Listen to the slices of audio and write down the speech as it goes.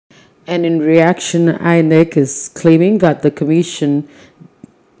And in reaction, INEC is claiming that the Commission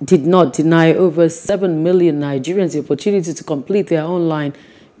did not deny over 7 million Nigerians the opportunity to complete their online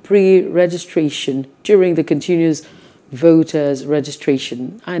pre-registration during the continuous voters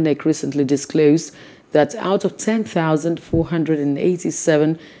registration. INEC recently disclosed that out of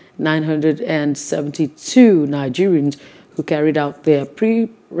 10,487,972 Nigerians who carried out their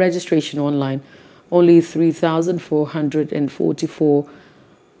pre-registration online, only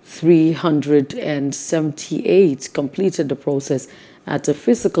 378 completed the process at a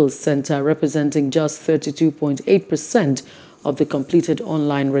physical center, representing just 32.8% of the completed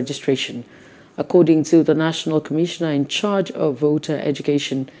online registration. According to the National Commissioner in charge of voter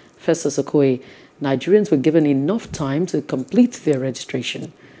education, Festus Okoye, Nigerians were given enough time to complete their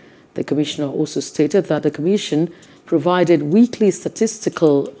registration. The Commissioner also stated that the Commission provided weekly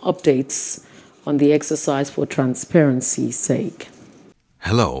statistical updates on the exercise for transparency's sake.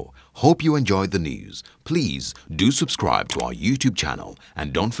 Hello, hope you enjoyed the news. Please do subscribe to our YouTube channel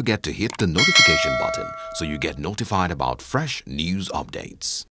and don't forget to hit the notification button so you get notified about fresh news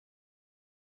updates.